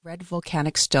red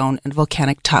volcanic stone and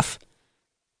volcanic tuff.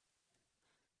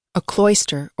 A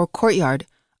cloister or courtyard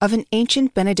of an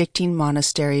ancient Benedictine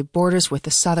monastery borders with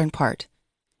the southern part.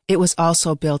 It was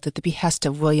also built at the behest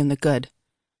of William the Good.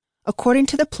 According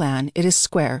to the plan, it is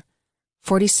square,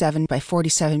 47 by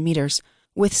 47 meters,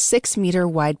 with 6-meter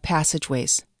wide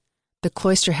passageways. The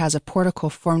cloister has a portico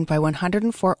formed by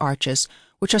 104 arches,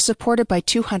 which are supported by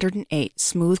 208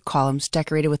 smooth columns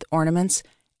decorated with ornaments,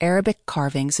 Arabic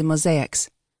carvings, and mosaics.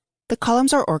 The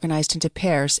columns are organized into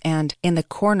pairs and, in the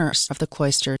corners of the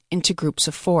cloister, into groups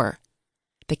of 4.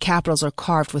 The capitals are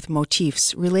carved with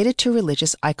motifs related to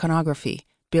religious iconography,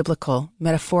 biblical,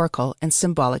 metaphorical, and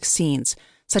symbolic scenes,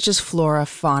 such as flora,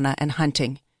 fauna, and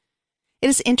hunting. It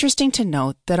is interesting to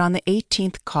note that on the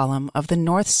 18th column of the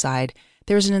north side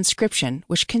there is an inscription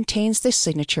which contains the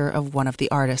signature of one of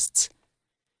the artists.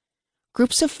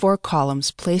 Groups of 4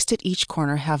 columns placed at each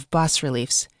corner have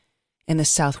bas-reliefs. In the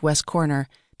southwest corner,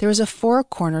 there is a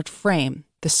 4-cornered frame,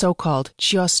 the so-called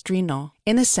giostrino,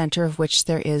 in the center of which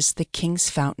there is the king's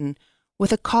fountain,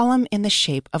 with a column in the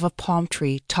shape of a palm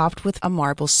tree topped with a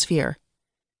marble sphere.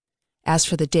 As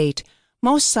for the date,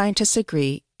 most scientists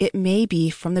agree it may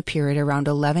be from the period around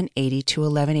 1180 to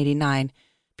 1189,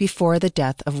 before the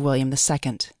death of William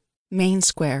II. Main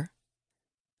Square.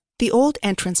 The old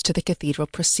entrance to the cathedral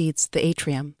precedes the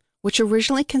atrium, which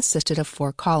originally consisted of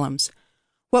 4 columns.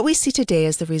 What we see today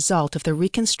is the result of the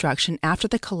reconstruction after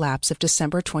the collapse of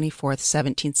December 24,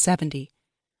 1770.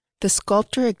 The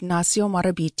sculptor Ignazio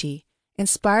Marabiti,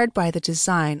 inspired by the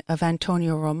design of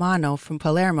Antonio Romano from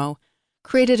Palermo,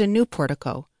 created a new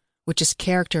portico, which is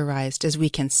characterized, as we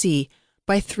can see,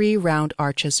 by 3 round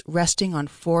arches resting on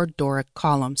 4 Doric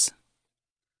columns.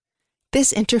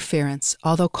 This interference,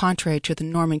 although contrary to the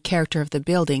Norman character of the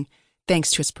building,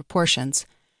 thanks to its proportions,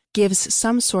 gives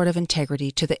some sort of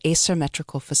integrity to the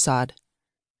asymmetrical facade.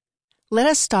 Let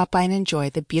us stop by and enjoy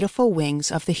the beautiful wings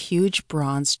of the huge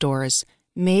bronze doors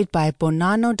made by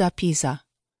Bonanno da Pisa.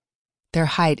 Their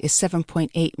height is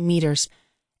 7.8 meters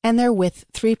and their width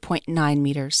 3.9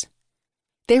 meters.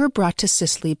 They were brought to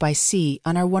Sicily by sea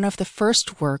and are one of the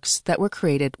first works that were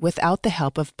created without the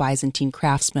help of Byzantine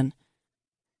craftsmen.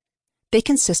 They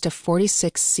consist of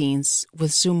 46 scenes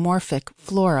with zoomorphic,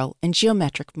 floral, and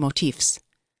geometric motifs.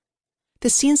 The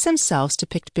scenes themselves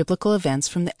depict biblical events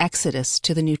from the Exodus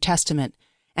to the New Testament,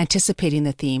 anticipating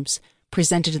the themes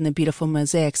presented in the beautiful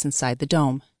mosaics inside the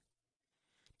dome.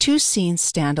 2 scenes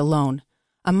stand alone.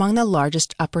 Among the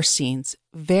largest upper scenes,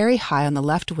 very high on the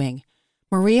left wing,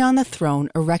 Maria on the throne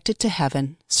erected to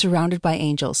heaven, surrounded by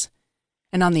angels,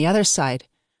 and on the other side,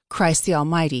 Christ the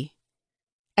Almighty.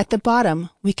 At the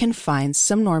bottom, we can find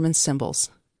some Norman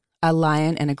symbols, a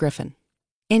lion and a griffin.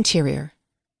 Interior.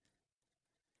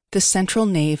 The central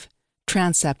nave,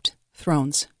 transept,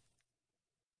 thrones.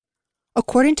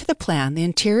 According to the plan, the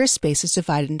interior space is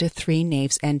divided into 3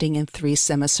 naves ending in 3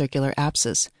 semicircular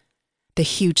apses. The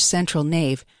huge central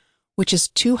nave, which is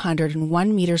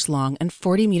 201 meters long and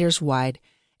 40 meters wide,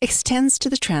 extends to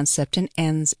the transept and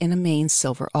ends in a main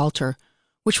silver altar,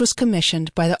 which was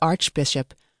commissioned by the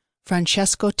Archbishop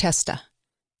Francesco Testa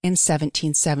in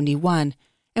 1771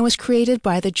 and was created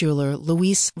by the jeweler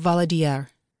Luis Valadier.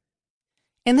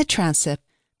 In the transept,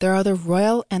 there are the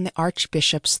royal and the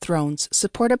archbishop's thrones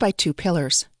supported by 2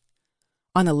 pillars.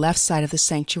 On the left side of the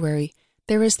sanctuary,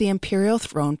 there is the imperial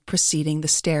throne preceding the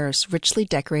stairs, richly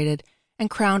decorated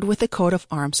and crowned with the coat of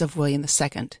arms of William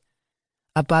II.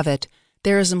 Above it,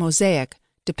 there is a mosaic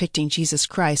depicting Jesus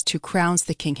Christ who crowns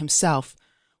the king himself,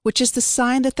 which is the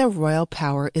sign that the royal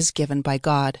power is given by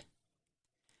God.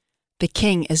 The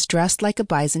king is dressed like a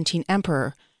Byzantine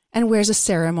emperor and wears a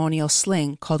ceremonial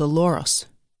sling called a loros.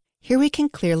 Here we can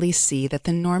clearly see that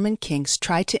the Norman kings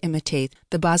tried to imitate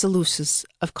the basilisks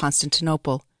of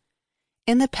Constantinople.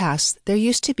 In the past, there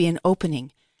used to be an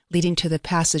opening leading to the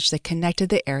passage that connected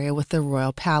the area with the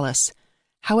royal palace.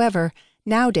 However,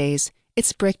 nowadays,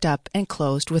 it's bricked up and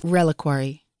closed with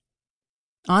reliquary.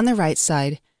 On the right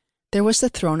side, there was the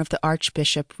throne of the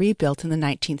archbishop rebuilt in the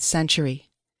 19th century.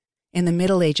 In the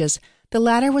Middle Ages, the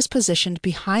latter was positioned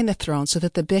behind the throne so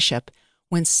that the bishop,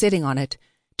 when sitting on it,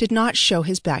 did not show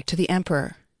his back to the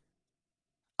emperor.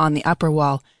 On the upper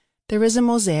wall, there is a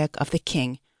mosaic of the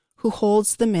king, who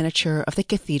holds the miniature of the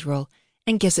cathedral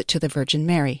and gives it to the Virgin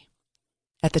Mary.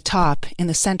 At the top, in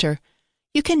the center,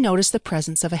 you can notice the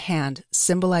presence of a hand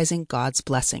symbolizing God's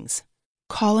blessings.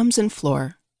 Columns and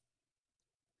floor.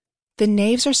 The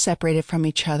naves are separated from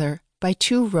each other by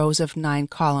 2 rows of 9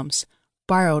 columns,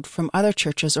 borrowed from other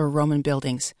churches or Roman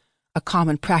buildings, a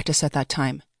common practice at that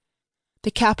time. The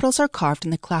capitals are carved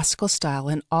in the classical style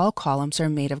and all columns are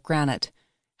made of granite.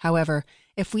 However,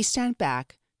 if we stand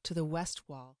back, to the west wall